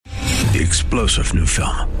the explosive new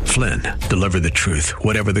film, Flynn, Deliver the Truth,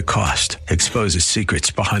 Whatever the Cost, exposes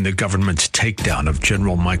secrets behind the government's takedown of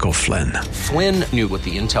General Michael Flynn. Flynn knew what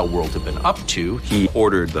the intel world had been up to. He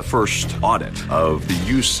ordered the first audit of the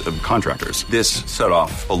use of contractors. This set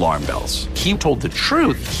off alarm bells. He told the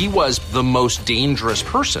truth. He was the most dangerous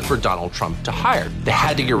person for Donald Trump to hire. They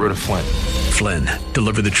had to get rid of Flynn. Flynn,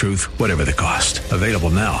 Deliver the Truth, Whatever the Cost. Available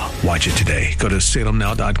now. Watch it today. Go to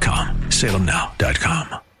salemnow.com.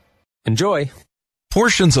 salemnow.com. Enjoy.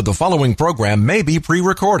 Portions of the following program may be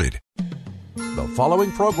pre-recorded. The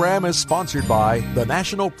following program is sponsored by the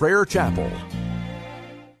National Prayer Chapel.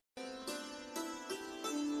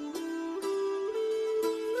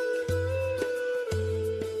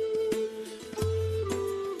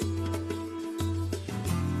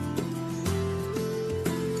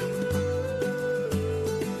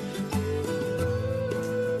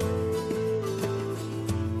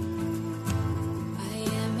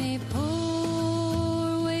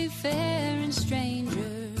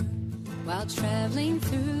 Traveling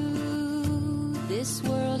through this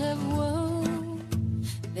world of woe,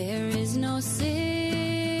 there is no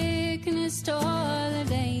sickness, toil, or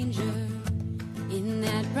danger in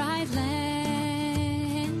that bright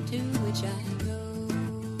land to which I go.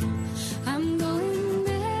 I'm going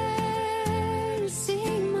there to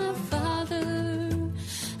see my Father.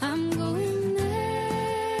 I'm going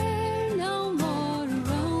there, no more to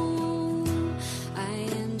roam. I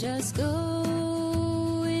am just going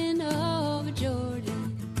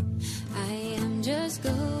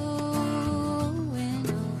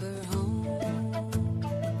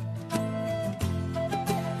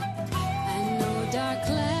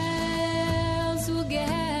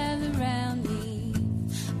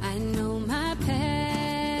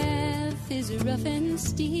rough and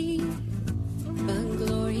steep, but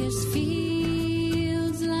glorious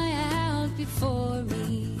fields lie out before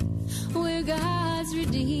me, where God's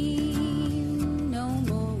redeemed, no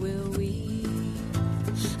more will we.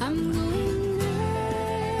 I'm going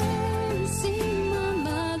there to see my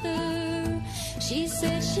mother. She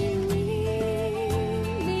said she needed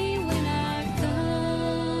me when I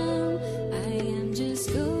come. I am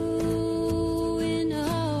just going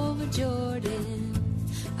over Jordan.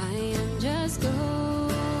 I am just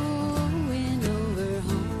going over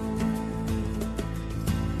home.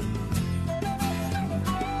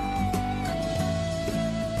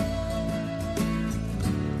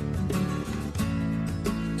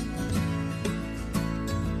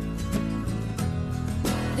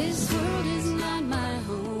 This world is not my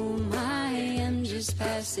home. I am just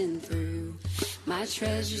passing through. My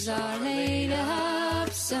treasures are laid up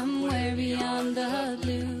somewhere beyond the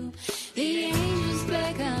blue. The angels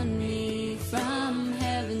beckon me from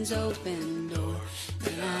heaven's open door,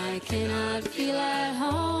 and I cannot feel at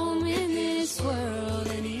home in this world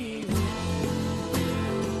anymore.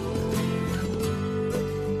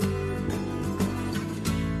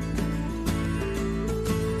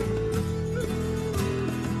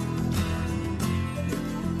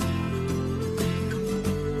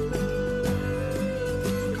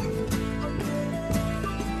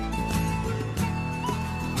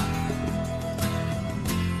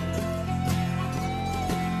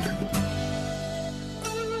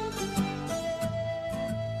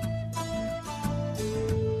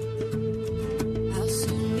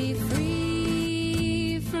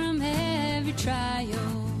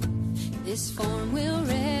 This form will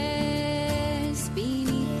rest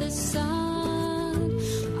beneath the sun.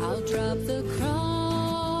 I'll drop the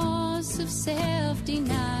cross of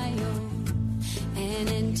self-denial and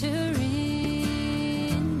enter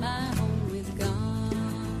in my home with God.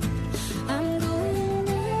 I'm going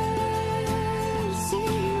there to see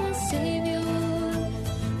my Savior,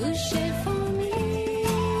 who shed for me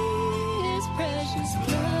His precious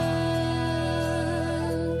blood.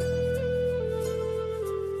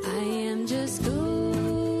 Just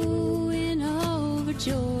going over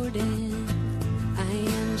Jordan. I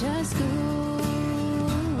am just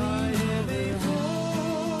going over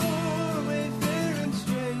home.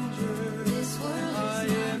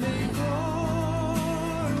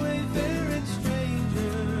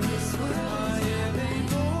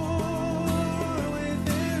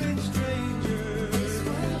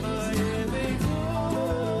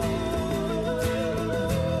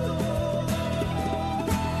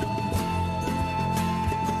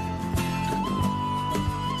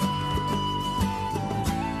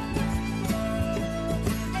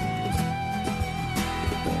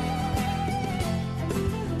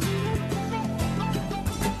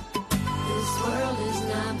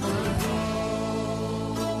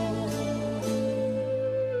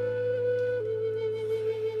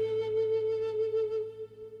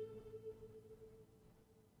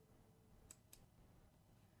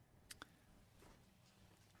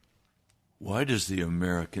 Why does the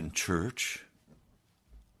American church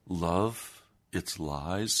love its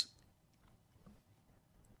lies?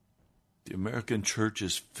 The American church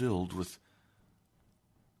is filled with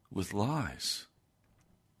lies.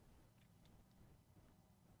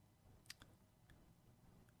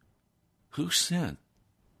 Who sent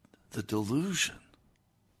the delusion?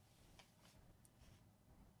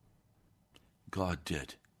 God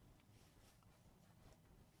did.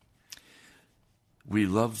 We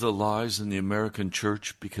love the lies in the American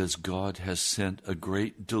church because God has sent a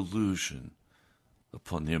great delusion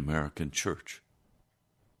upon the American church.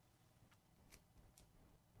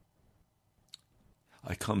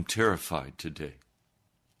 I come terrified today.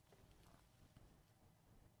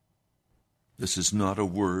 This is not a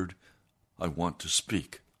word I want to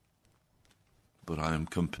speak, but I am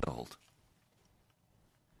compelled.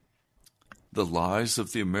 The lies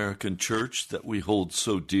of the American church that we hold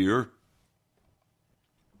so dear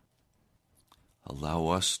allow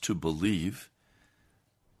us to believe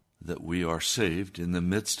that we are saved in the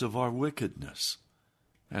midst of our wickedness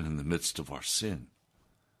and in the midst of our sin.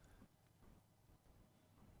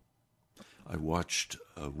 I watched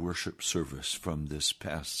a worship service from this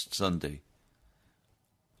past Sunday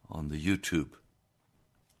on the YouTube.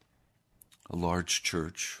 A large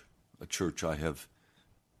church, a church I have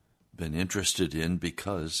been interested in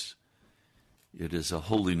because it is a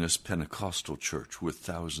holiness Pentecostal church with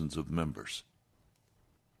thousands of members.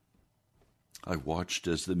 I watched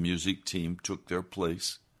as the music team took their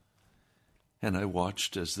place, and I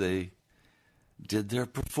watched as they did their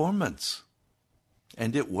performance.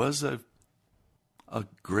 And it was a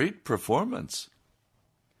great performance.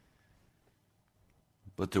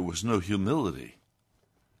 But there was no humility.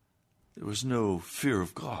 There was no fear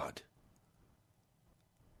of God.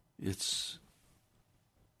 It's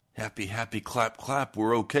happy, happy, clap, clap.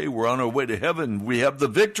 We're okay. We're on our way to heaven. We have the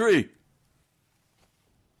victory.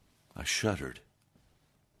 I shuddered.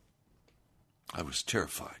 I was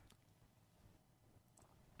terrified.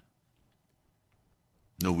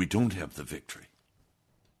 No, we don't have the victory.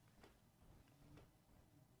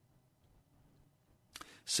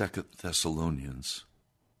 2 Thessalonians,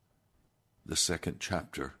 the 2nd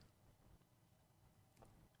chapter.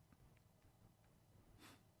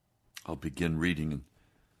 I'll begin reading in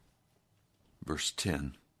verse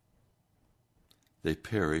 10. They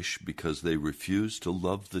perish because they refuse to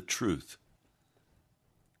love the truth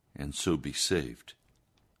and so be saved.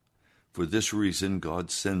 For this reason,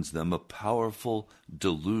 God sends them a powerful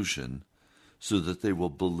delusion so that they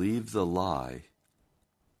will believe the lie,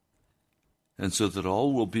 and so that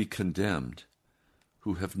all will be condemned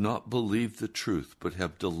who have not believed the truth but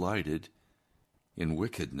have delighted in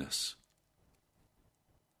wickedness.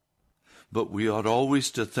 But we ought always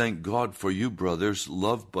to thank God for you, brothers,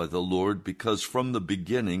 loved by the Lord, because from the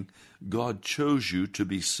beginning God chose you to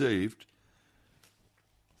be saved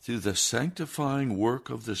through the sanctifying work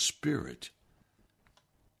of the Spirit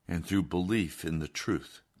and through belief in the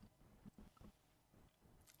truth.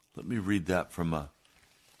 Let me read that from a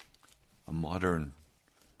modern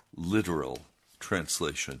literal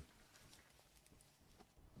translation.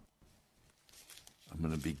 I'm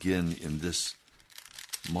going to begin in this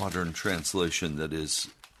modern translation that is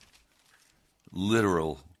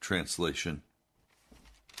literal translation.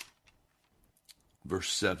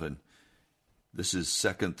 Verse 7. This is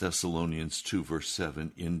 2 Thessalonians 2, verse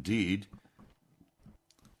 7. Indeed,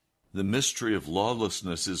 the mystery of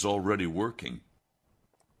lawlessness is already working.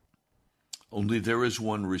 Only there is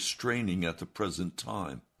one restraining at the present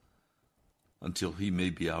time until he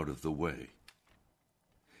may be out of the way.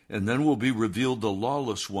 And then will be revealed the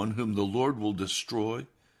lawless one whom the Lord will destroy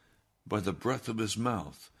by the breath of his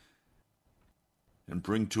mouth and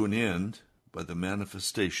bring to an end by the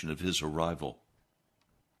manifestation of his arrival.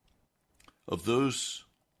 Of those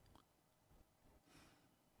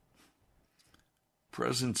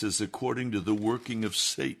presence is according to the working of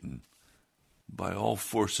Satan by all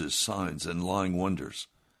forces, signs, and lying wonders,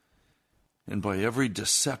 and by every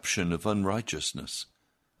deception of unrighteousness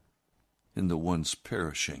in the ones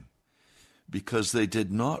perishing, because they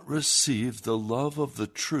did not receive the love of the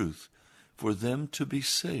truth for them to be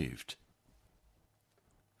saved.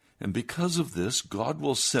 And because of this, God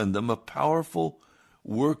will send them a powerful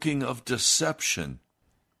working of deception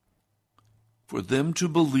for them to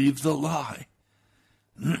believe the lie,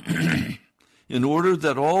 in order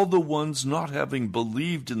that all the ones not having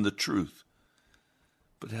believed in the truth,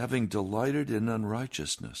 but having delighted in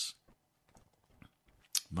unrighteousness,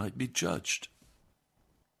 might be judged.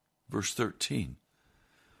 Verse 13.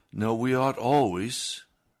 Now we ought always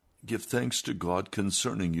give thanks to God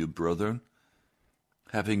concerning you, brethren,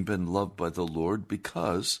 having been loved by the Lord,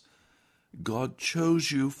 because God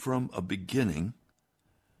chose you from a beginning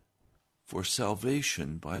for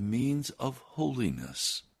salvation by means of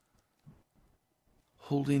holiness.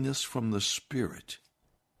 Holiness from the Spirit.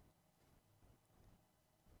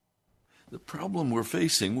 The problem we're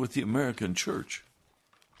facing with the American church,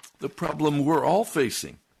 the problem we're all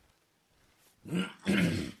facing,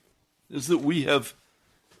 is that we have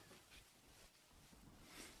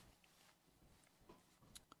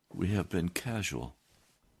been casual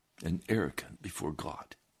and arrogant before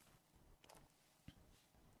God.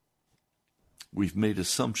 We've made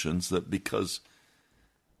assumptions that because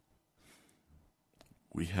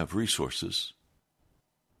we have resources,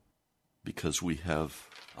 because we have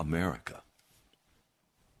America,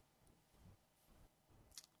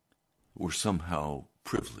 we're somehow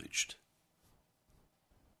privileged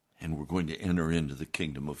and we're going to enter into the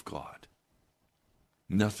kingdom of God.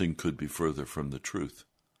 Nothing could be further from the truth.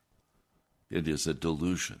 It is a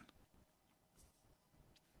delusion.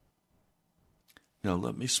 Now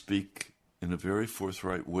let me speak in a very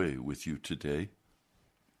forthright way with you today.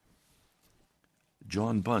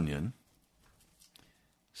 John Bunyan,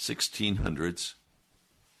 1600s,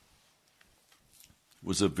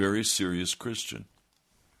 was a very serious Christian.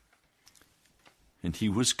 And he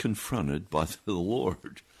was confronted by the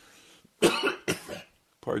Lord.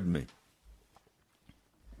 Pardon me.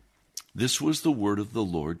 This was the word of the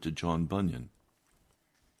Lord to John Bunyan.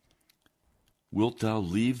 Wilt thou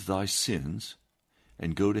leave thy sins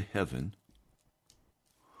and go to heaven,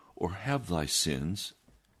 or have thy sins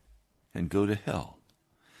and go to hell?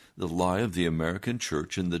 The lie of the American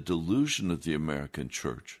church and the delusion of the American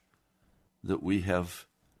church that we have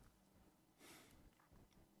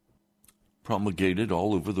promulgated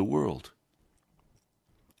all over the world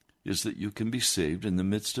is that you can be saved in the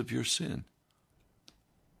midst of your sin.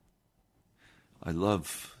 I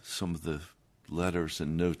love some of the letters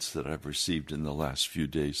and notes that I've received in the last few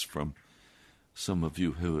days from some of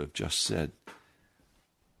you who have just said,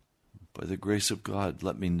 by the grace of God,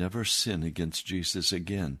 let me never sin against Jesus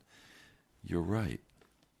again. You're right.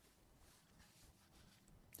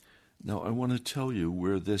 Now, I want to tell you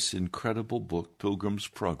where this incredible book, Pilgrim's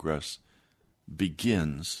Progress,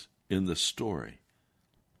 begins in the story.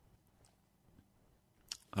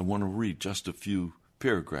 I want to read just a few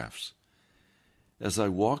paragraphs. As I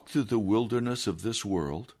walk through the wilderness of this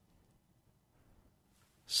world,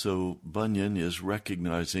 so Bunyan is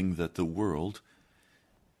recognizing that the world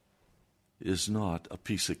is not a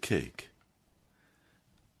piece of cake,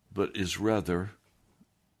 but is rather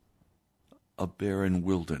a barren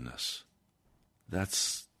wilderness.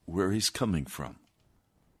 That's where he's coming from.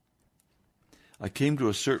 I came to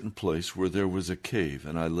a certain place where there was a cave,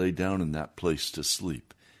 and I lay down in that place to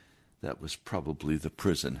sleep. That was probably the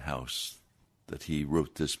prison house that he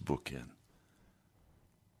wrote this book in.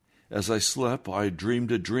 As I slept, I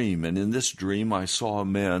dreamed a dream, and in this dream I saw a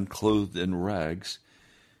man clothed in rags,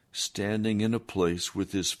 standing in a place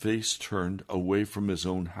with his face turned away from his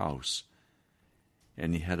own house,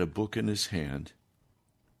 and he had a book in his hand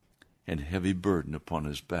and a heavy burden upon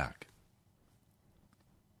his back.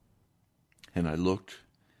 And I looked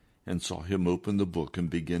and saw him open the book and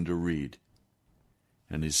begin to read.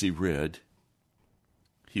 And as he read,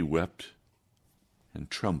 he wept and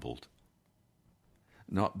trembled.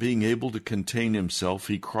 Not being able to contain himself,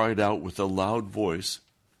 he cried out with a loud voice,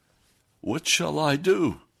 "What shall I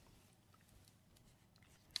do?"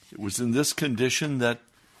 It was in this condition that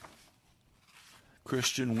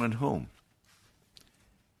Christian went home.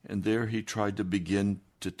 And there he tried to begin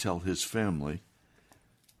to tell his family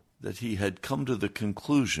that he had come to the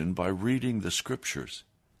conclusion by reading the scriptures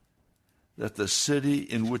that the city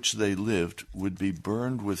in which they lived would be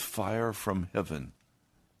burned with fire from heaven.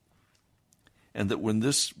 And that when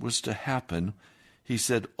this was to happen, he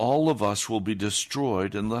said, all of us will be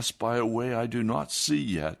destroyed unless by a way I do not see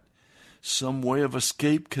yet, some way of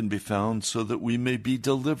escape can be found so that we may be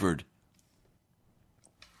delivered.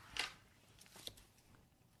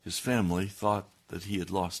 His family thought that he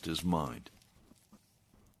had lost his mind.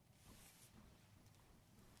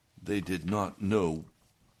 They did not know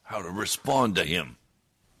how to respond to him.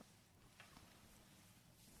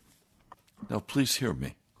 Now, please hear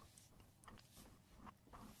me.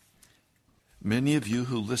 Many of you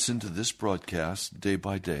who listen to this broadcast day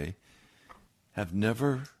by day have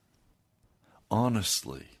never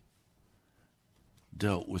honestly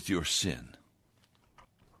dealt with your sin.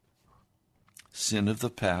 Sin of the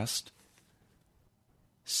past,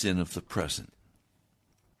 sin of the present.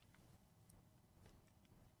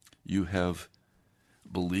 You have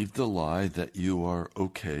believed the lie that you are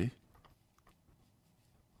okay,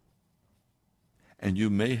 and you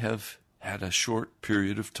may have had a short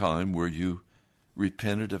period of time where you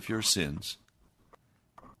repented of your sins,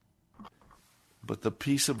 but the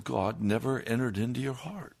peace of God never entered into your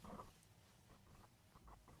heart.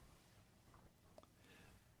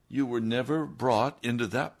 You were never brought into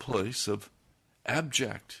that place of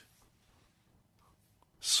abject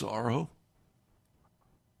sorrow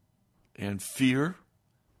and fear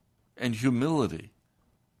and humility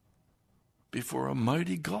before a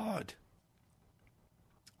mighty God,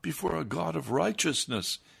 before a God of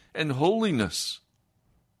righteousness and holiness.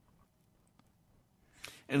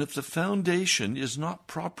 And if the foundation is not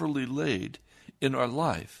properly laid in our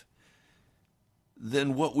life,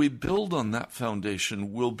 then what we build on that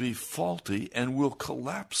foundation will be faulty and will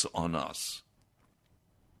collapse on us.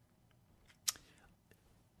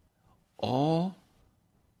 All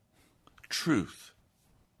truth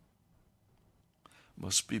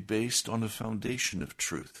must be based on a foundation of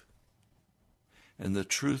truth. And the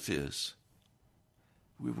truth is,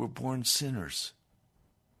 we were born sinners.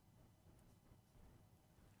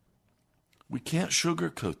 We can't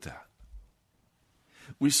sugarcoat that.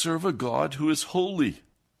 We serve a God who is holy,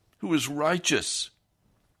 who is righteous.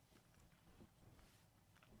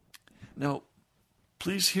 Now,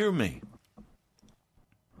 please hear me.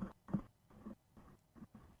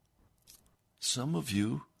 Some of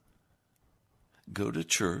you go to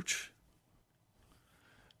church.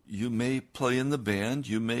 You may play in the band,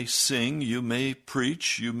 you may sing, you may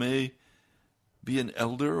preach, you may be an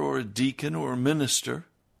elder or a deacon or a minister,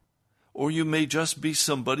 or you may just be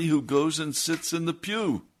somebody who goes and sits in the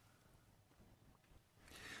pew.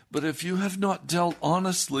 But if you have not dealt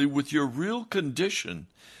honestly with your real condition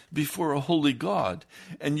before a holy God,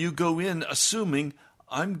 and you go in assuming,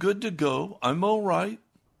 I'm good to go, I'm all right,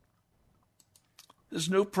 there's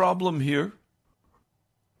no problem here,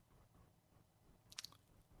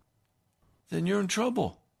 then you're in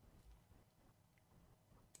trouble.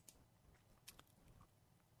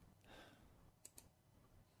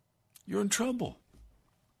 You're in trouble.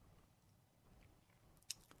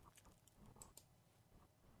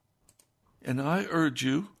 And I urge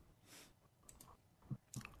you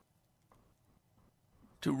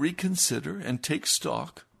to reconsider and take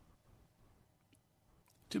stock,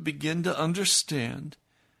 to begin to understand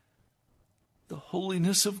the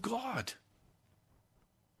holiness of God.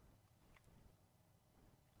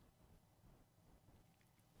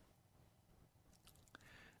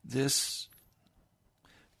 This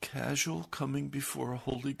casual coming before a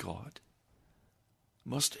holy God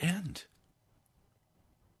must end.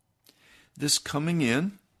 This coming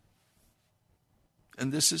in,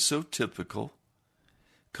 and this is so typical,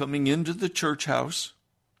 coming into the church house,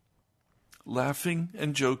 laughing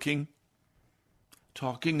and joking,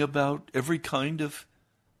 talking about every kind of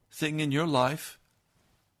thing in your life.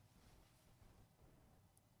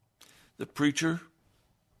 The preacher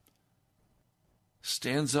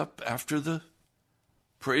stands up after the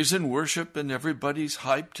praise and worship, and everybody's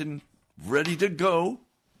hyped and ready to go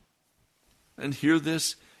and hear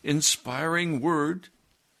this inspiring word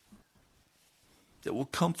that will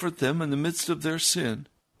comfort them in the midst of their sin.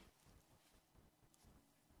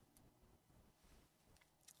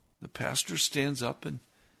 The pastor stands up and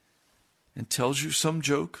tells you some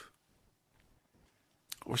joke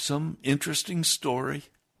or some interesting story,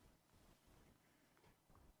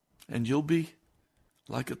 and you'll be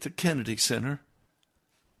like at the Kennedy Center,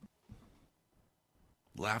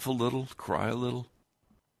 laugh a little, cry a little,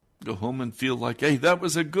 go home and feel like, hey, that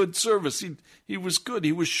was a good service. He was good.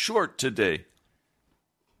 He was short today.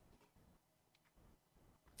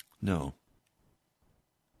 No.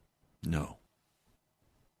 No.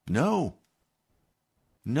 No.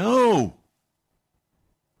 No.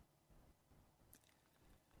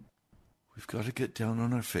 We've got to get down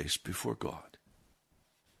on our face before God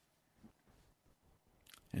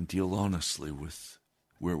and deal honestly with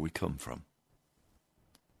where we come from.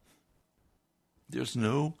 There's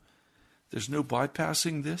no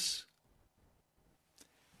bypassing this.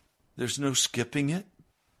 There's no skipping it.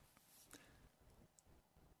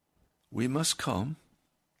 We must come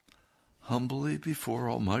humbly before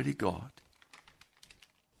Almighty God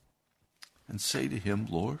and say to Him,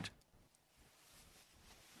 Lord,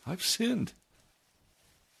 I've sinned.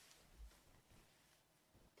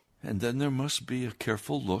 And then there must be a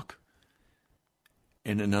careful look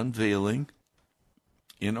and an unveiling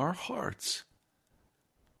in our hearts.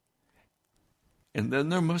 And then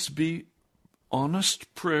there must be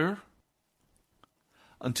honest prayer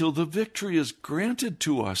until the victory is granted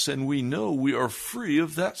to us and we know we are free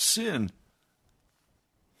of that sin.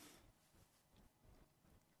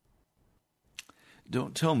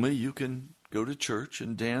 Don't tell me you can go to church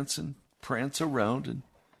and dance and prance around and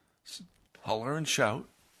holler and shout,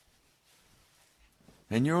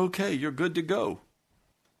 and you're okay. You're good to go.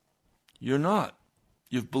 You're not.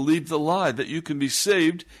 You've believed the lie that you can be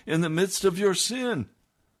saved in the midst of your sin.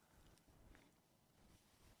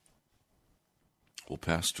 Well,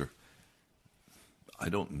 Pastor, I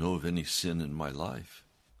don't know of any sin in my life.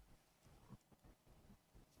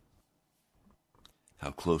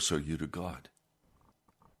 How close are you to God?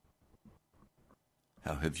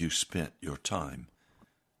 How have you spent your time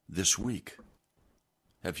this week?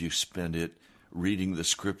 Have you spent it reading the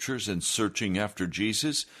scriptures and searching after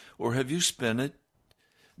Jesus, or have you spent it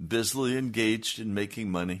busily engaged in making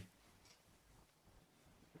money,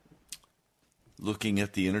 looking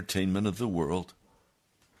at the entertainment of the world,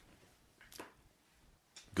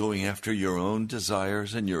 going after your own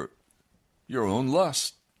desires and your own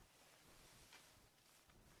lust,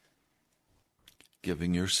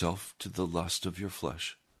 giving yourself to the lust of your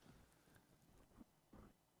flesh?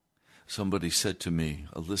 Somebody said to me,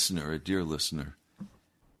 a listener, a dear listener,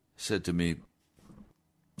 said to me,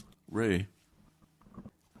 Ray,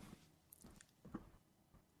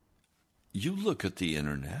 you look at the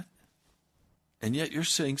internet, and yet you're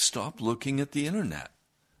saying stop looking at the internet.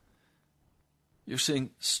 You're saying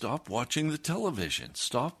stop watching the television.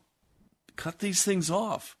 Cut these things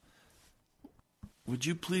off. Would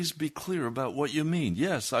you please be clear about what you mean?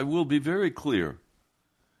 Yes, I will be very clear.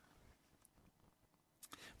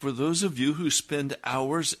 For those of you who spend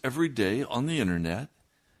hours every day on the internet,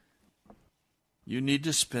 you need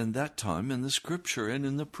to spend that time in the scripture and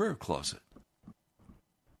in the prayer closet.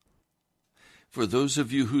 For those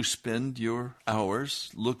of you who spend your hours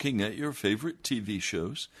looking at your favorite TV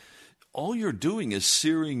shows, all you're doing is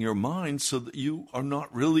searing your mind so that you are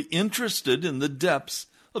not really interested in the depths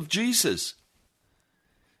of Jesus.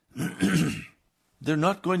 They're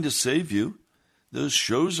not going to save you. Those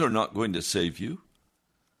shows are not going to save you.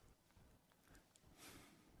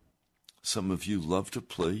 Some of you love to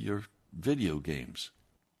play your video games.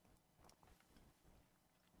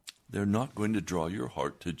 They're not going to draw your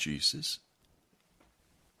heart to Jesus.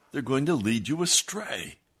 They're going to lead you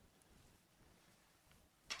astray.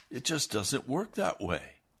 It just doesn't work that way.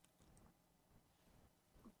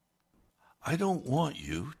 I don't want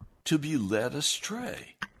you to be led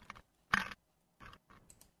astray.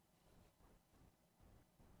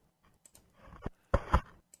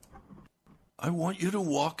 I want you to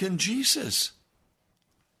walk in Jesus.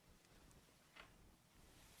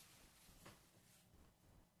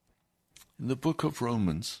 In the book of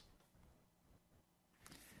Romans,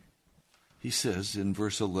 he says in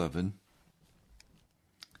verse 11,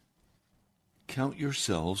 count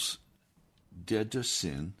yourselves dead to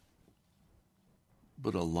sin,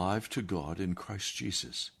 but alive to God in Christ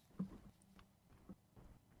Jesus.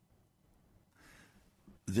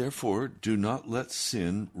 Therefore, do not let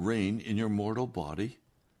sin reign in your mortal body,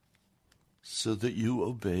 so that you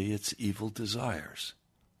obey its evil desires.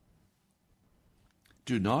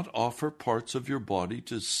 Do not offer parts of your body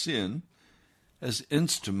to sin as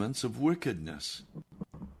instruments of wickedness,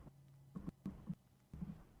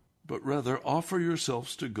 but rather offer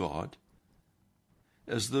yourselves to God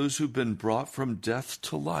as those who've been brought from death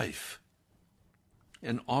to life,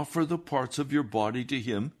 and offer the parts of your body to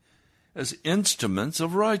Him as instruments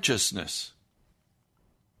of righteousness.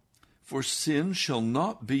 For sin shall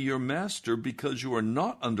not be your master, because you are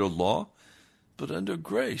not under law, but under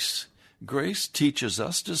grace. Grace teaches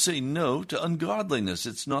us to say no to ungodliness.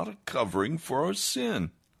 It's not a covering for our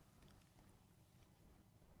sin.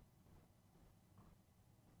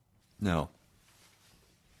 Now,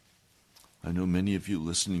 I know many of you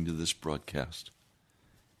listening to this broadcast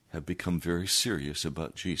have become very serious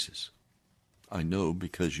about Jesus. I know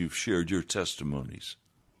because you've shared your testimonies.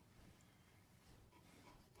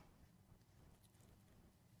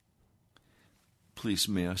 Please,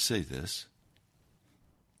 may I say this?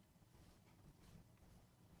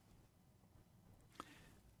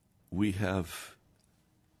 We have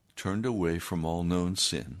turned away from all known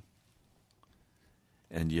sin,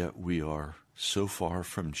 and yet we are so far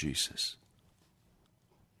from Jesus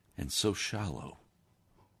and so shallow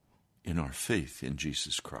in our faith in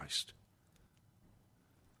Jesus Christ.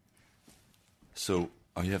 So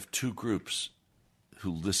I have two groups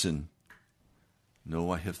who listen. No,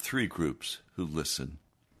 I have three groups who listen.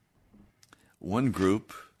 One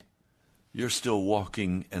group, you're still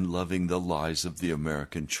walking and loving the lies of the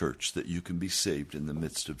American church that you can be saved in the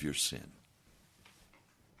midst of your sin.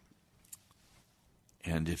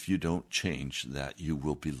 And if you don't change that, you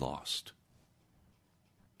will be lost.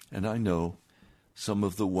 And I know some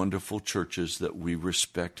of the wonderful churches that we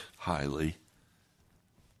respect highly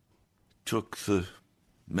took the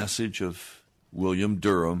message of William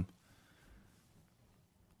Durham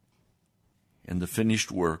and the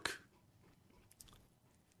finished work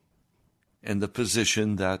and the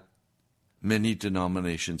position that many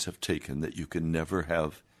denominations have taken, that you can never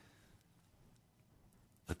have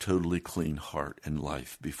a totally clean heart and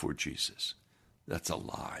life before Jesus. That's a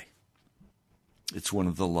lie. It's one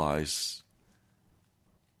of the lies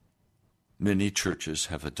many churches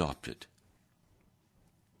have adopted.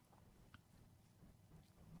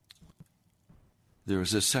 There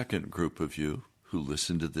is a second group of you who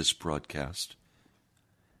listen to this broadcast,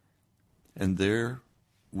 and there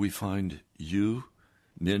we find you,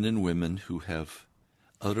 men and women, who have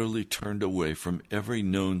utterly turned away from every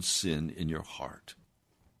known sin in your heart.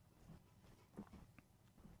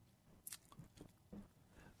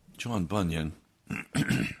 John Bunyan,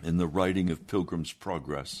 in the writing of Pilgrim's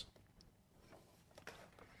Progress,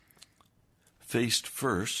 faced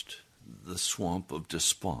first the swamp of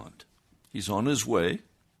despond. He's on his way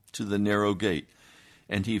to the narrow gate,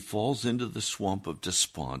 and he falls into the swamp of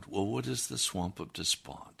despond. Well, what is the swamp of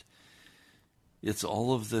despond? It's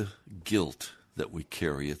all of the guilt that we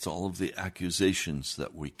carry. It's all of the accusations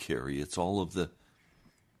that we carry. It's all of the...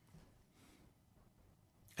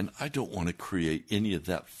 And I don't want to create any of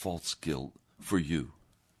that false guilt for you.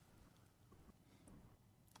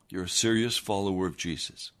 You're a serious follower of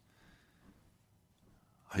Jesus.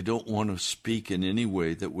 I don't want to speak in any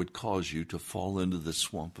way that would cause you to fall into the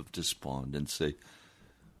swamp of despond and say,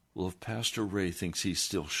 well, if Pastor Ray thinks he's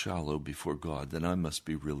still shallow before God, then I must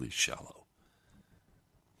be really shallow.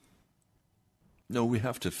 No, we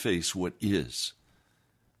have to face what is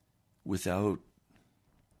without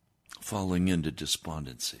falling into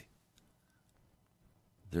despondency.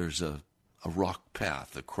 There's a rock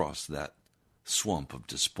path across that swamp of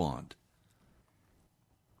despond.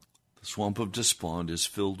 The swamp of despond is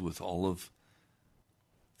filled with all of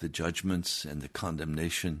the judgments and the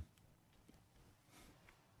condemnation.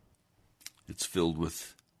 It's filled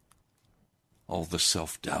with all the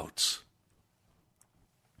self-doubts.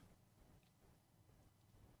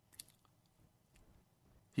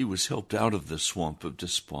 He was helped out of the swamp of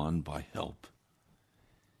despond by help.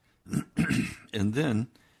 And then,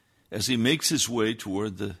 as he makes his way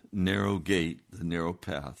toward the narrow gate, the narrow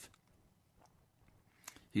path,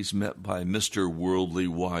 he's met by Mr. Worldly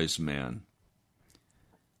Wise Man.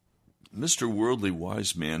 Mr. Worldly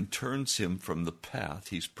Wise Man turns him from the path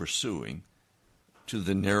he's pursuing to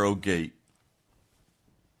the narrow gate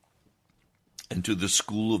and to the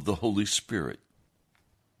school of the Holy Spirit,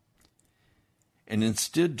 and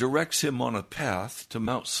instead directs him on a path to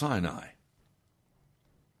Mount Sinai.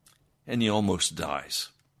 And he almost dies.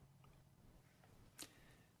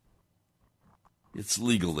 It's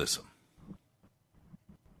legalism.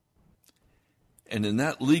 And in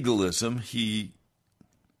that legalism, he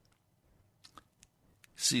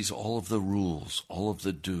sees all of the rules, all of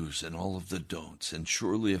the do's, and all of the don'ts. And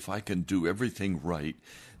surely if I can do everything right,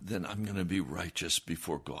 then I'm going to be righteous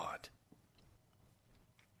before God.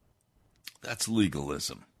 That's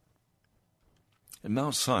legalism. And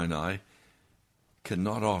Mount Sinai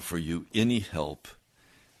cannot offer you any help,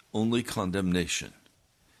 only condemnation.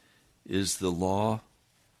 Is the law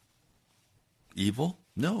evil?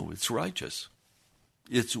 No, it's righteous.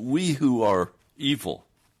 It's we who are evil.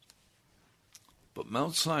 But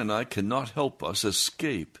Mount Sinai cannot help us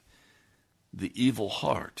escape the evil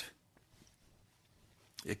heart.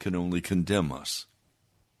 It can only condemn us.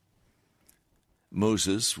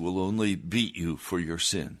 Moses will only beat you for your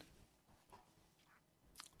sin.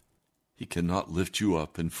 He cannot lift you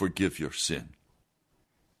up and forgive your sin.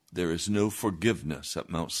 There is no forgiveness at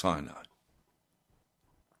Mount Sinai.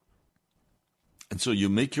 And so you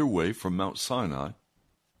make your way from Mount Sinai,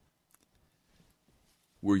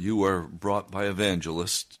 where you are brought by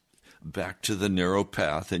evangelists back to the narrow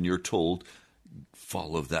path, and you're told,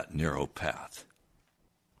 follow that narrow path.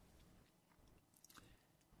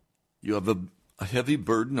 You have a heavy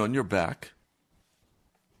burden on your back.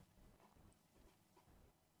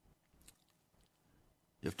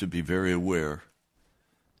 You have to be very aware.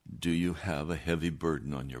 Do you have a heavy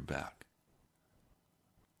burden on your back?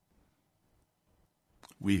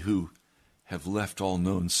 We who have left all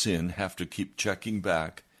known sin have to keep checking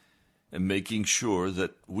back and making sure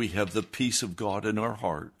that we have the peace of God in our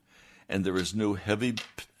heart and there is no heavy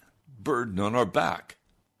burden on our back.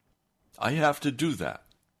 I have to do that.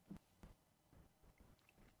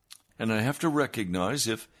 And I have to recognize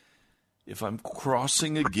if I'm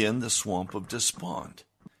crossing again the swamp of despond.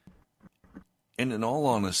 And in all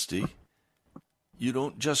honesty, you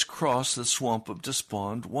don't just cross the swamp of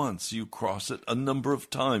despond once. You cross it a number of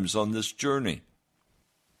times on this journey.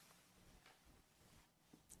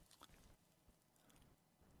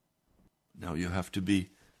 Now you have to be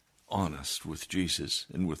honest with Jesus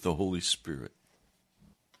and with the Holy Spirit.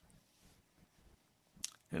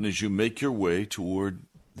 And as you make your way toward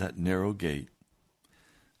that narrow gate,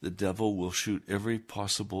 the devil will shoot every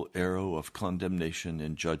possible arrow of condemnation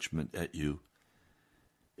and judgment at you.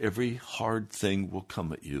 Every hard thing will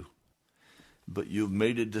come at you. But you've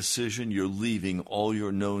made a decision. You're leaving all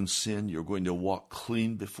your known sin. You're going to walk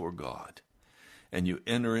clean before God. And you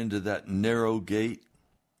enter into that narrow gate,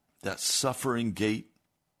 that suffering gate.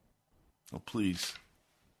 Oh, please.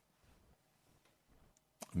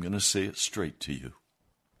 I'm going to say it straight to you.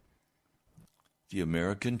 The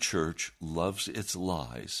American church loves its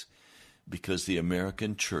lies because the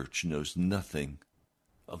American church knows nothing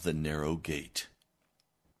of the narrow gate.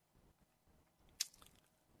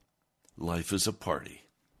 Life is a party.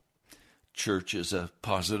 Church is a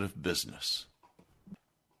positive business.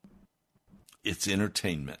 It's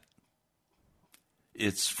entertainment.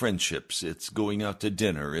 It's friendships. It's going out to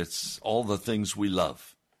dinner. It's all the things we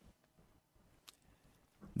love.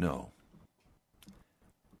 No.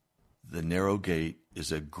 The narrow gate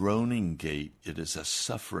is a groaning gate. It is a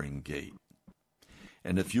suffering gate.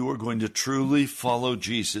 And if you are going to truly follow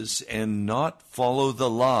Jesus and not follow the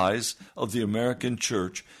lies of the American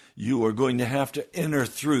church, you are going to have to enter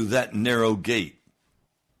through that narrow gate.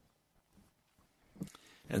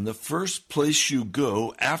 And the first place you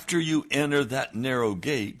go after you enter that narrow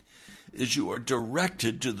gate is you are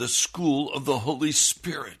directed to the school of the Holy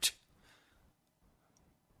Spirit,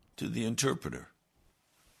 to the interpreter.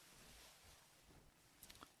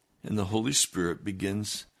 And the Holy Spirit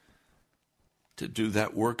begins to do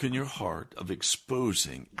that work in your heart of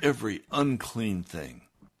exposing every unclean thing.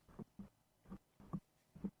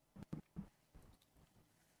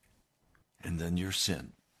 And then you're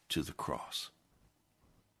sent to the cross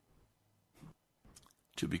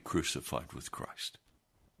to be crucified with Christ.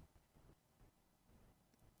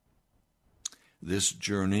 This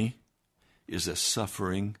journey is a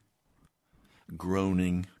suffering,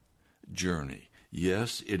 groaning journey.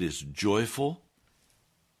 Yes, it is joyful.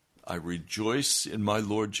 I rejoice in my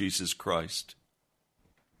Lord Jesus Christ.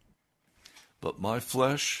 But my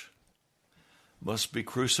flesh must be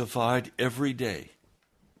crucified every day.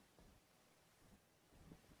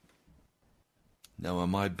 Now,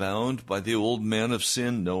 am I bound by the old man of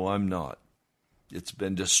sin? No, I'm not. It's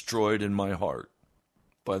been destroyed in my heart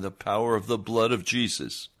by the power of the blood of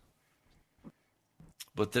Jesus.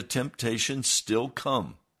 But the temptations still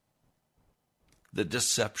come. The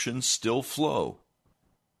deceptions still flow.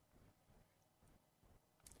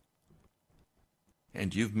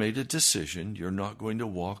 And you've made a decision. You're not going to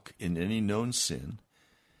walk in any known sin.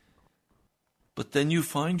 But then you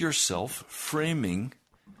find yourself framing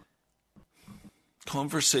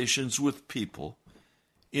conversations with people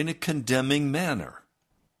in a condemning manner.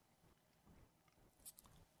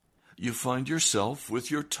 You find yourself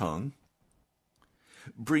with your tongue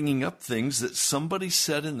bringing up things that somebody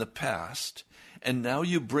said in the past, and now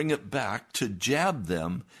you bring it back to jab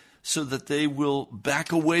them so that they will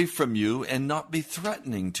back away from you and not be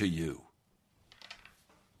threatening to you.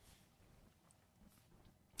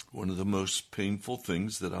 One of the most painful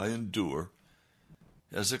things that I endure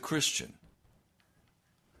as a Christian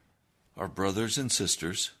are brothers and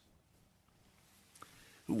sisters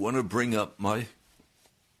who want to bring up my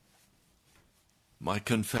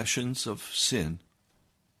confessions of sin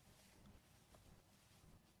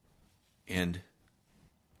and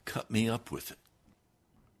cut me up with it.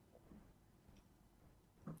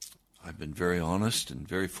 I've been very honest and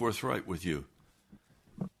very forthright with you.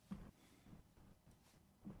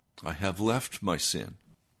 I have left my sin.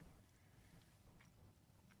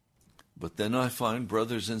 But then I find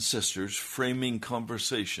brothers and sisters framing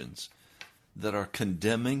conversations that are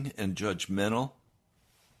condemning and judgmental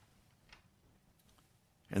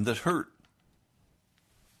and that hurt.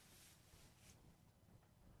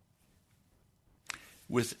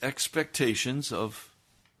 With expectations of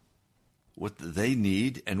what they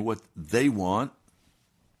need and what they want.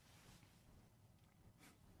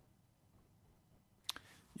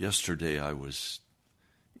 Yesterday I was,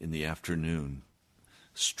 in the afternoon,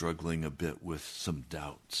 struggling a bit with some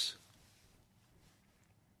doubts.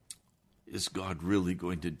 Is God really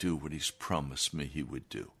going to do what He's promised me He would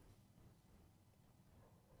do?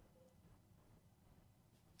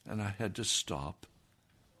 And I had to stop,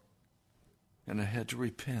 and I had to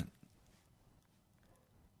repent.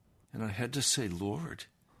 And I had to say, Lord,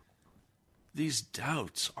 these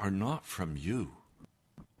doubts are not from you.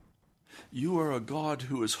 You are a God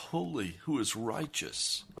who is holy, who is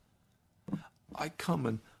righteous. I come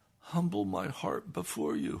and humble my heart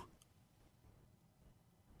before you.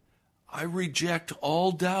 I reject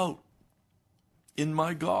all doubt. in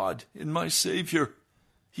my God, in my Savior.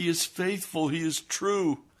 He is faithful. He is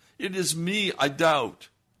true. It is me I doubt.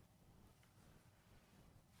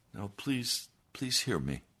 Now, please hear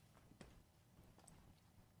me.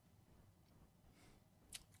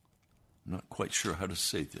 I'm not quite sure how to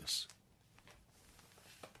say this.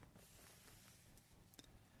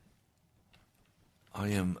 I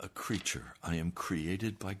am a creature. I am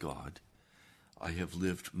created by God. I have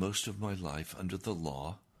lived most of my life under the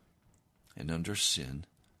law and under sin,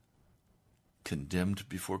 condemned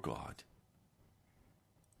before God.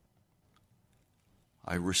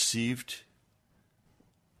 I received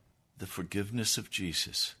the forgiveness of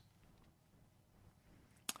Jesus,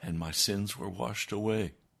 and my sins were washed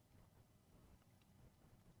away.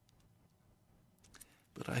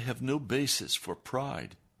 But I have no basis for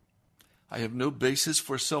pride. I have no basis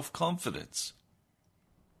for self-confidence.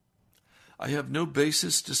 I have no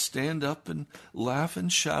basis to stand up and laugh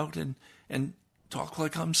and shout and talk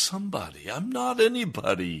like I'm somebody. I'm not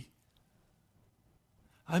anybody.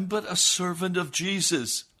 I'm but a servant of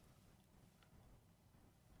Jesus.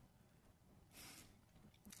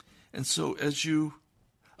 And so as you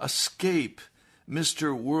escape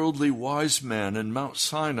Mr. Worldly Wise Man in Mount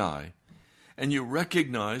Sinai, and you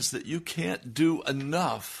recognize that you can't do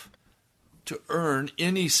enough to earn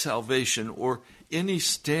any salvation or any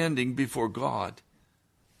standing before God,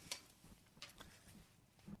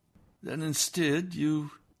 then instead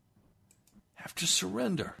you have to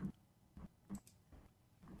surrender.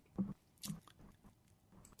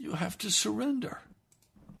 You have to surrender.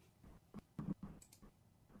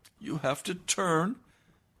 You have to turn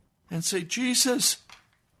and say, Jesus,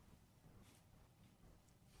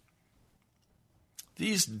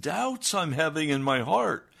 these doubts I'm having in my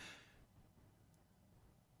heart,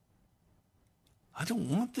 I don't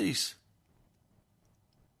want these.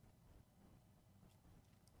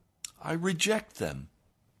 I reject them.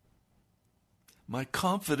 My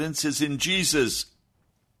confidence is in Jesus.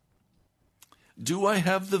 Do I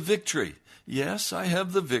have the victory? Yes, I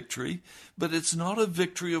have the victory, but it's not a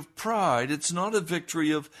victory of pride. It's not a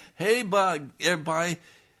victory of, hey, by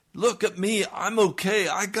look at me, I'm okay,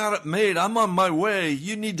 I got it made, I'm on my way,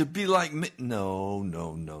 you need to be like me. No.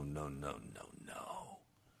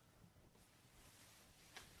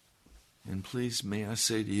 And please, may I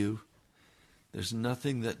say to you, there's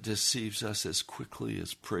nothing that deceives us as quickly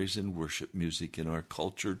as praise and worship music in our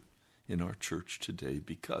culture, in our church today,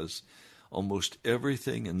 because almost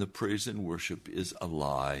everything in the praise and worship is a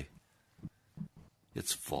lie.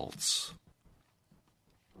 It's false.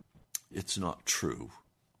 It's not true.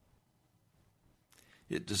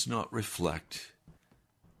 It does not reflect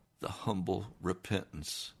the humble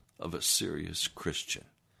repentance of a serious Christian.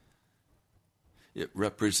 It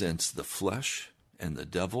represents the flesh and the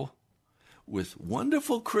devil with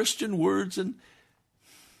wonderful Christian words and...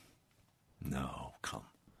 No, come.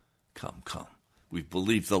 We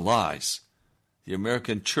believe the lies. The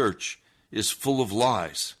American church is full of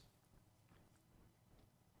lies.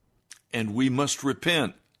 And we must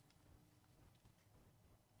repent.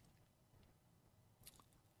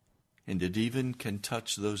 And it even can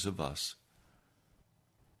touch those of us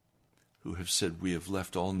who have said we have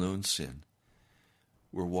left all known sin.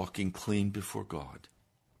 We're walking clean before God.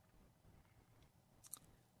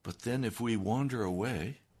 But then if we wander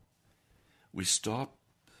away, we stop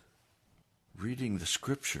reading the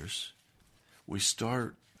scriptures, we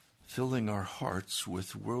start filling our hearts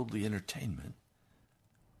with worldly entertainment,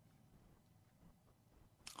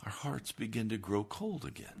 our hearts begin to grow cold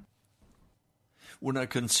again. When our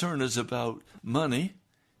concern is about money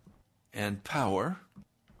and power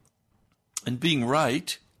and being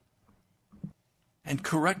right and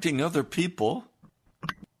correcting other people,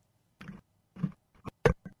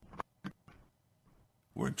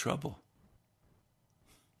 we're in trouble.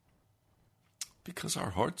 Because our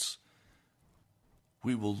hearts,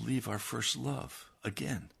 we will leave our first love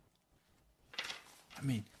again. Let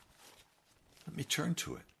me turn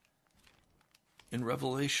to it. In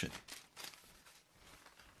Revelation,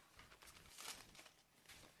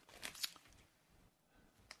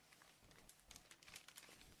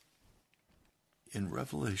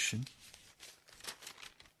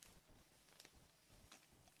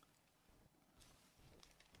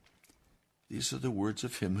 these are the words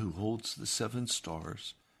of him who holds the 7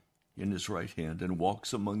 stars in his right hand and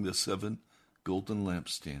walks among the 7 golden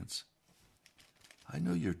lampstands. I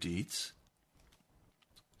know your deeds,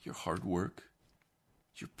 your hard work,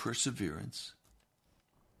 your perseverance.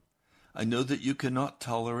 I know that you cannot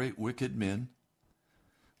tolerate wicked men,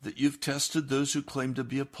 that you've tested those who claim to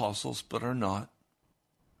be apostles but are not.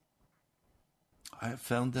 I have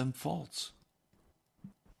found them false.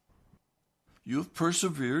 You have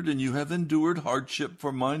persevered and you have endured hardship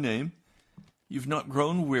for my name. You've not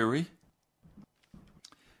grown weary.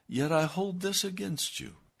 Yet I hold this against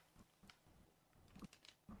you.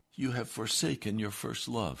 You have forsaken your first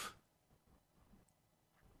love.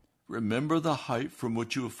 Remember the height from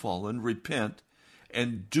which you have fallen, repent,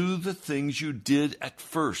 and do the things you did at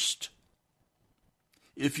first.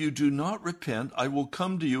 If you do not repent, I will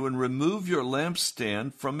come to you and remove your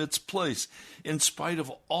lampstand from its place. In spite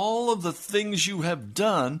of all of the things you have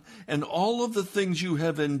done and all of the things you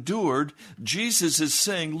have endured, Jesus is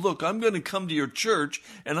saying, look, I'm going to come to your church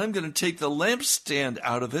and I'm going to take the lampstand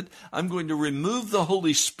out of it. I'm going to remove the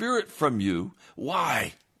Holy Spirit from you.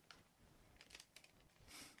 Why?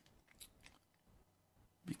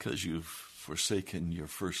 Because you've forsaken your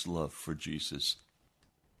first love for Jesus.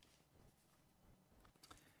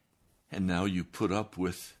 And now you put up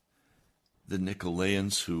with the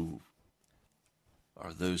Nicolaitans, who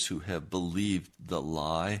are those who have believed the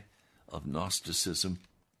lie of Gnosticism.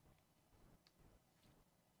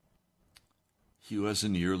 He who has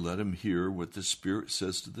an ear, let him hear what the Spirit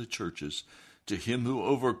says to the churches. To him who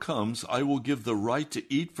overcomes, I will give the right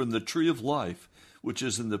to eat from the tree of life, which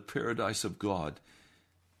is in the paradise of God.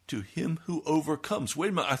 To him who overcomes. Wait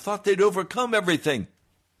a minute, I thought they'd overcome everything.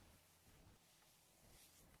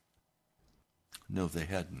 No, they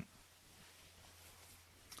hadn't.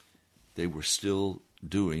 They were still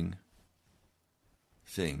doing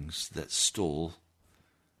things that stole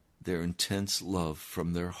their intense love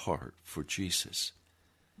from their heart for Jesus.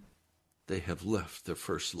 They have left their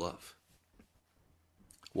first love.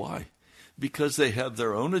 Why? Because they have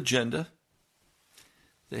their own agenda.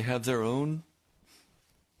 They have their own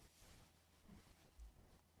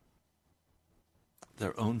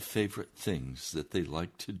favorite things that they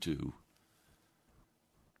like to do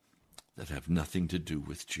that have nothing to do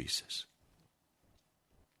with Jesus.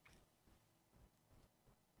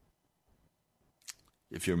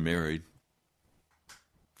 If you're married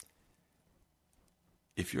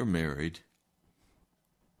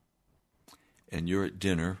and you're at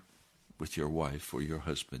dinner with your wife or your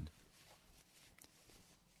husband,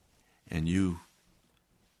 and you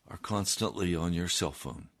are constantly on your cell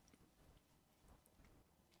phone,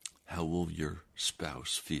 how will your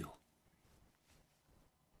spouse feel?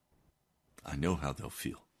 I know how they'll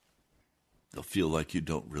feel. They'll feel like you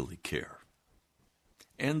don't really care.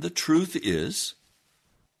 And the truth is,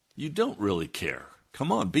 you don't really care.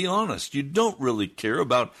 Come on, be honest. You don't really care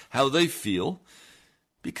about how they feel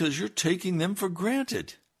because you're taking them for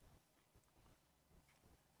granted.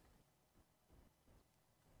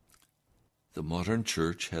 The modern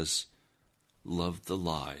church has loved the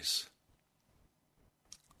lies.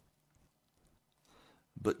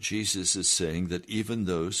 But Jesus is saying that even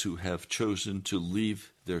those who have chosen to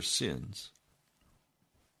leave their sins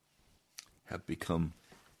have become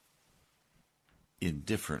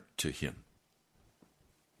indifferent to him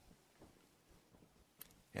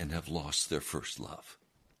and have lost their first love.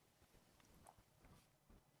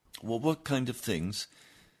 Well, what kind of things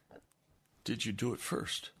did you do at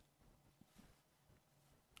first?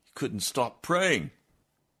 You couldn't stop praying.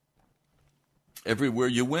 Everywhere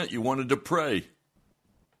you went, you wanted to pray.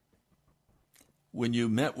 When you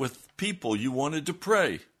met with people, you wanted to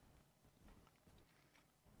pray.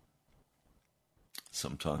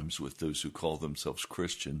 Sometimes with those who call themselves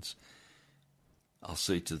Christians, I'll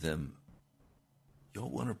say to them, "You all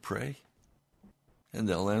want to pray?" And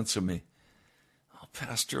they'll answer me, "Oh,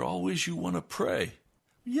 Pastor, always you want to pray."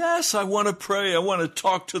 Yes, I want to pray. I want to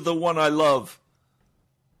talk to the one I love.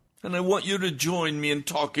 And I want you to join me in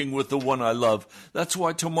talking with the one I love. That's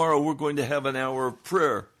why tomorrow we're going to have an hour of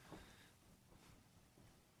prayer.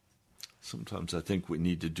 Sometimes I think we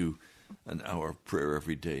need to do an hour of prayer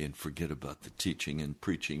every day and forget about the teaching and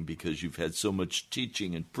preaching, because you've had so much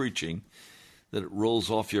teaching and preaching that it rolls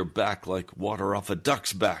off your back like water off a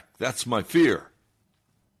duck's back. That's my fear.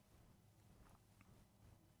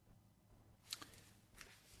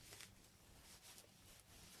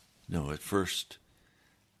 No, at first,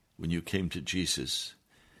 when you came to Jesus,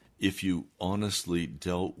 if you honestly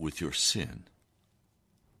dealt with your sin,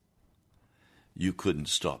 you couldn't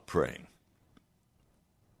stop praying.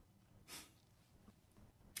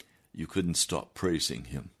 You couldn't stop praising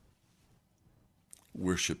him,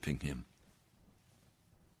 worshiping him.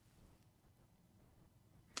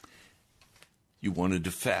 You wanted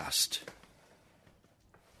to fast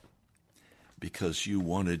because you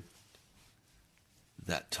wanted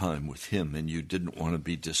that time with him and you didn't want to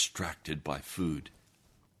be distracted by food.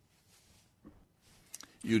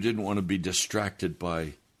 You didn't want to be distracted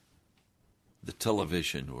by the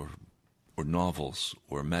television or novels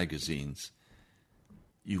or magazines.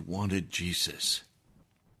 You wanted Jesus.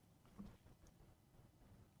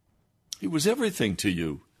 He was everything to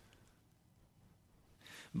you.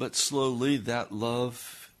 But slowly that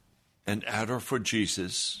love and ardor for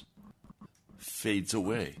Jesus fades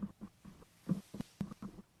away.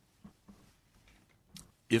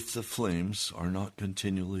 If the flames are not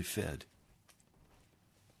continually fed,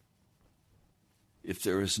 if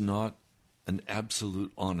there is not an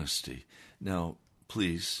absolute honesty. Now,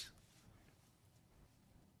 please,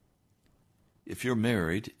 if you're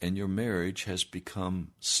married and your marriage has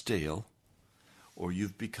become stale, or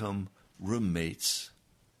you've become roommates,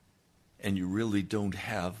 and you really don't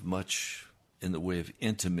have much in the way of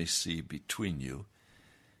intimacy between you,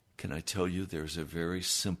 can I tell you there's a very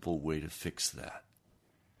simple way to fix that?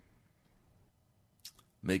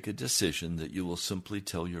 Make a decision that you will simply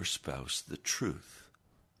tell your spouse the truth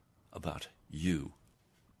about you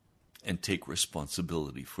and take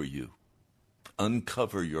responsibility for you.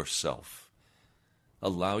 Uncover yourself.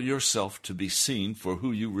 Allow yourself to be seen for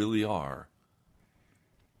who you really are.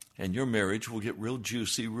 And your marriage will get real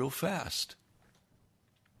juicy real fast.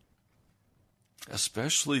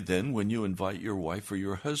 Especially then when you invite your wife or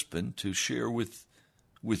your husband to share with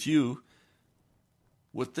you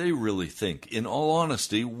what they really think. In all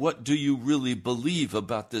honesty, what do you really believe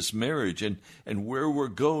about this marriage and where we're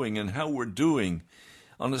going and how we're doing?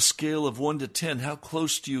 On a scale of 1 to 10, how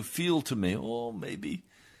close do you feel to me? Oh, maybe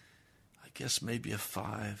a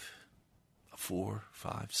 5, a 4,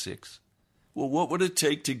 5, 6. Well, what would it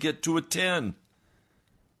take to get to a 10?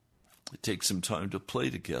 It takes some time to play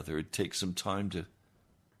together. It takes some time to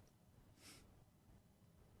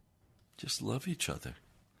just love each other.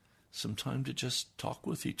 Some time to just talk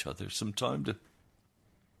with each other. Some time to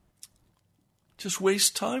just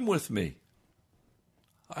waste time with me.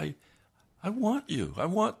 I want you. I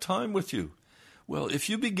want time with you. Well, if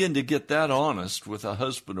you begin to get that honest with a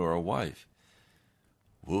husband or a wife,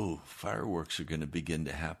 whoa, fireworks are going to begin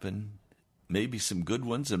to happen. Maybe some good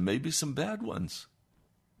ones and maybe some bad ones.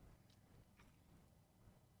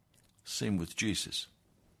 Same with Jesus.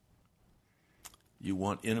 You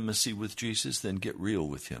want intimacy with Jesus? Then get real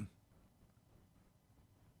with him.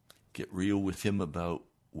 Get real with him about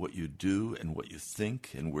what you do and what you think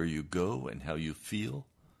and where you go and how you feel.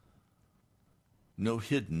 No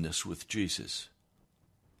hiddenness with Jesus.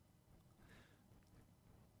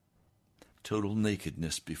 Total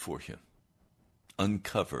nakedness before him.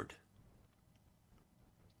 Uncovered.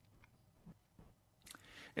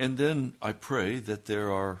 And then I pray that there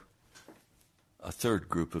are a third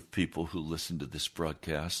group of people who listen to this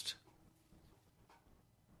broadcast.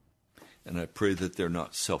 And I pray that they're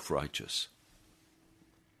not self-righteous.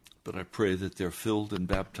 But I pray that they're filled and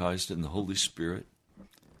baptized in the Holy Spirit,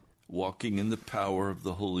 walking in the power of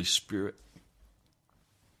the Holy Spirit,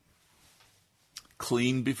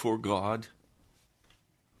 clean before God,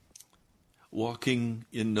 walking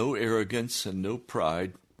in no arrogance and no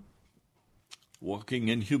pride, walking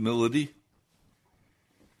in humility,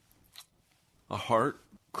 a heart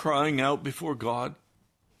crying out before God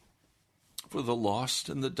for the lost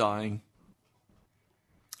and the dying,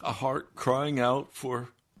 a heart crying out for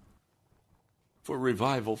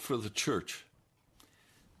revival for the church,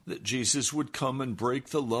 that Jesus would come and break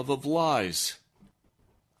the love of lies.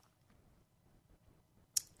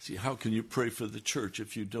 See, how can you pray for the church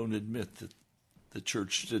if you don't admit that the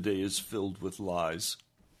church today is filled with lies?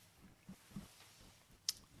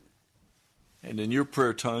 And in your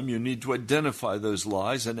prayer time, you need to identify those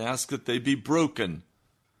lies and ask that they be broken.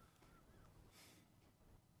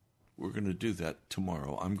 We're going to do that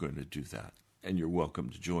tomorrow. I'm going to do that. And you're welcome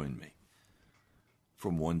to join me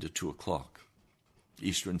from 1 to 2 o'clock,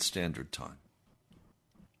 Eastern Standard Time.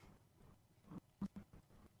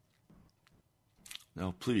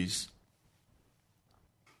 Now, please,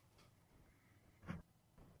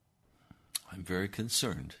 I'm very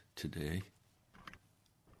concerned today.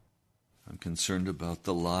 I'm concerned about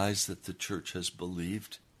the lies that the church has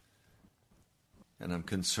believed, and I'm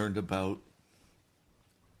concerned about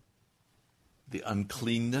the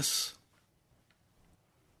uncleanness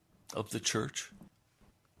of the church.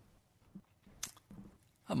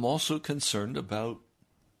 I'm also concerned about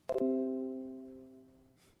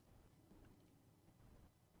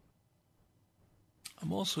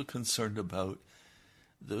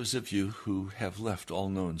those of you who have left all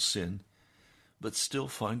known sin, but still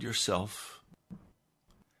find yourself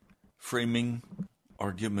framing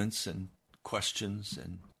arguments and questions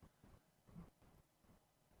and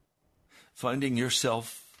finding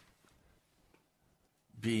yourself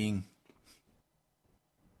being,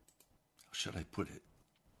 how should I put it,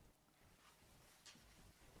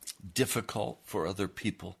 difficult for other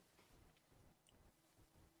people.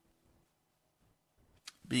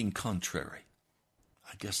 being contrary.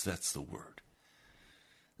 I guess that's the word.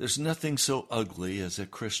 There's nothing so ugly as a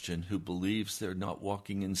Christian who believes they're not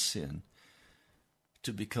walking in sin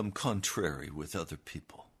to become contrary with other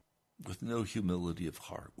people, with no humility of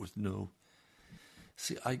heart, with no...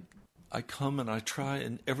 See, I come and I try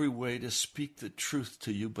in every way to speak the truth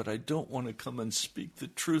to you, but I don't want to come and speak the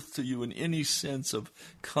truth to you in any sense of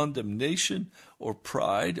condemnation or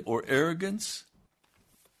pride or arrogance.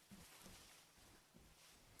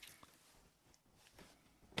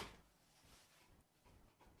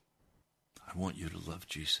 I want you to love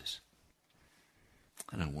Jesus,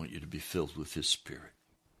 and I want you to be filled with His Spirit.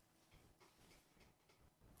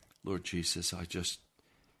 Lord Jesus, I just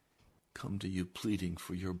come to you pleading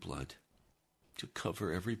for your blood to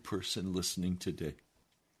cover every person listening today,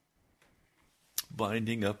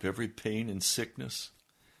 binding up every pain and sickness,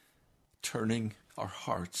 turning our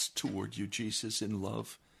hearts toward you, Jesus, in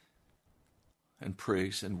love and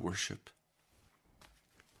praise and worship.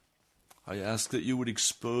 I ask that you would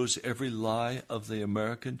expose every lie of the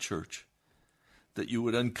American church, that you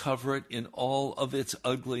would uncover it in all of its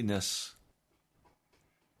ugliness,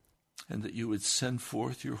 and that you would send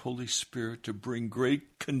forth your Holy Spirit to bring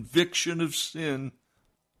great conviction of sin.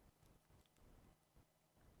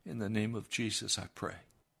 In the name of Jesus, I pray.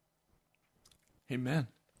 Amen.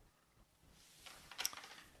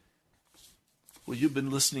 Well, you've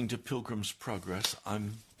been listening to Pilgrim's Progress.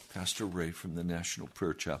 I'm Pastor Ray from the National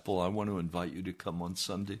Prayer Chapel. I want to invite you to come on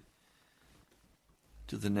Sunday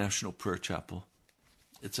to the National Prayer Chapel.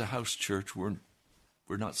 It's a house church. We're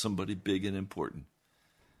not somebody big and important.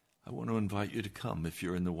 I want to invite you to come if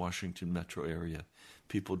you're in the Washington metro area.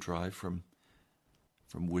 People drive from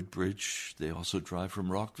Woodbridge. They also drive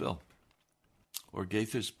from Rockville or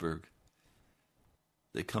Gaithersburg.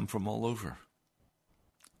 They come from all over.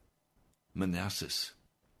 Manassas.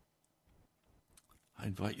 I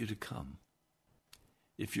invite you to come.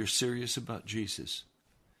 If you're serious about Jesus,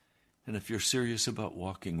 and if you're serious about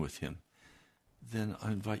walking with Him, then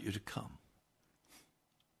I invite you to come.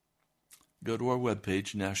 Go to our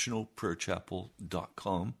webpage,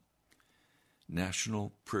 nationalprayerchapel.com,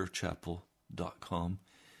 nationalprayerchapel.com.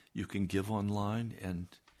 You can give online, and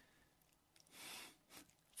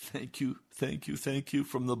thank you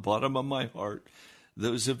from the bottom of my heart.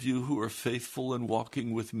 Those of you who are faithful in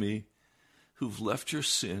walking with me, who've left your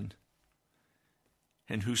sin,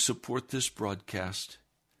 and who support this broadcast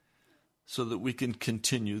so that we can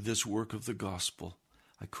continue this work of the gospel.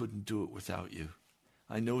 I couldn't do it without you.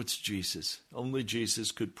 I know it's Jesus. Only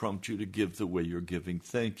Jesus could prompt you to give the way you're giving.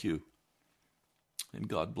 Thank you. And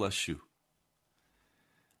God bless you.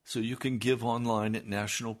 So you can give online at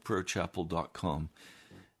nationalprayerchapel.com.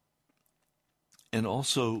 And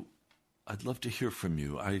also, I'd love to hear from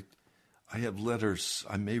you. I have letters.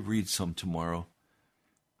 I may read some tomorrow.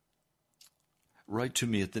 Write to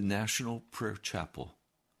me at the National Prayer Chapel,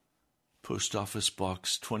 Post Office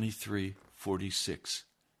Box 2346,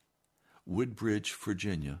 Woodbridge,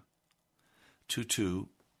 Virginia,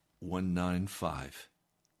 22195.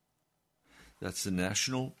 That's the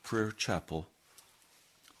National Prayer Chapel,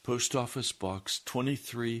 Post Office Box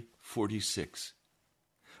 2346,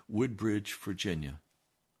 Woodbridge, Virginia,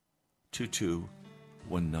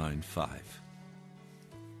 22195.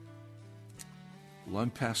 Well,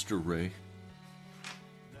 I'm Pastor Ray.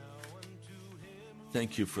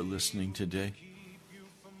 Thank you for listening today.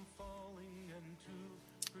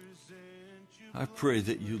 I pray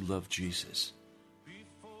that you love Jesus.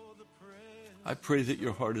 I pray that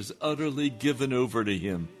your heart is utterly given over to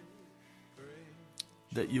Him,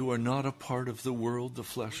 that you are not a part of the world, the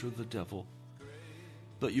flesh, or the devil,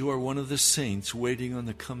 but you are one of the saints waiting on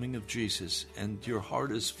the coming of Jesus, and your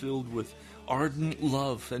heart is filled with ardent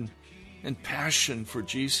love and passion for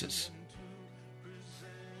Jesus.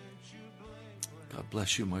 God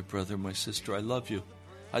bless you, my brother, my sister. I love you.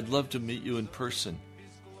 I'd love to meet you in person.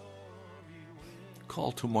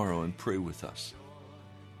 Call tomorrow and pray with us.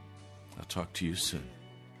 I'll talk to you soon.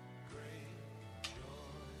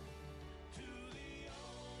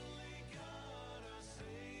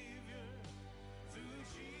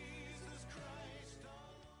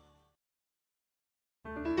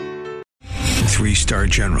 Three-star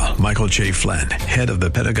General Michael J. Flynn, head of the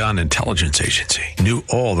Pentagon Intelligence Agency, knew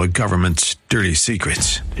all the government's dirty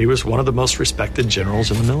secrets. He was one of the most respected generals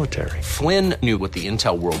in the military. Flynn knew what the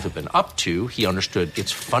intel world had been up to. He understood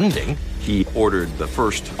its funding. He ordered the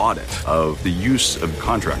first audit of the use of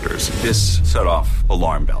contractors. This set off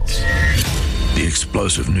alarm bells. The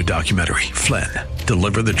explosive new documentary, Flynn,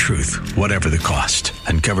 deliver the truth, whatever the cost,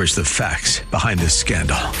 and covers the facts behind this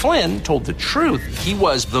scandal. Flynn told the truth. He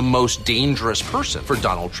was the most dangerous person for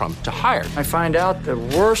Donald Trump to hire. I find out the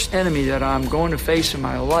worst enemy that I'm going to face in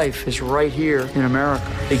my life is right here in America.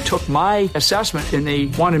 They took my assessment and they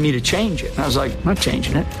wanted me to change it. And I was like, I'm not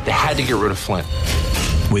changing it. They had to get rid of Flynn.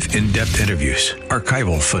 With in-depth interviews,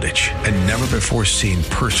 archival footage, and never-before-seen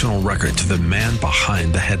personal records of the man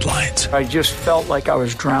behind the headlines. I just felt like I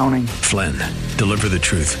was drowning. Flynn, deliver the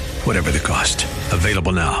truth, whatever the cost.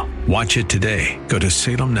 Available now. Watch it today. Go to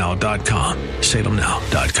salemnow.com.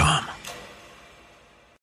 salemnow.com.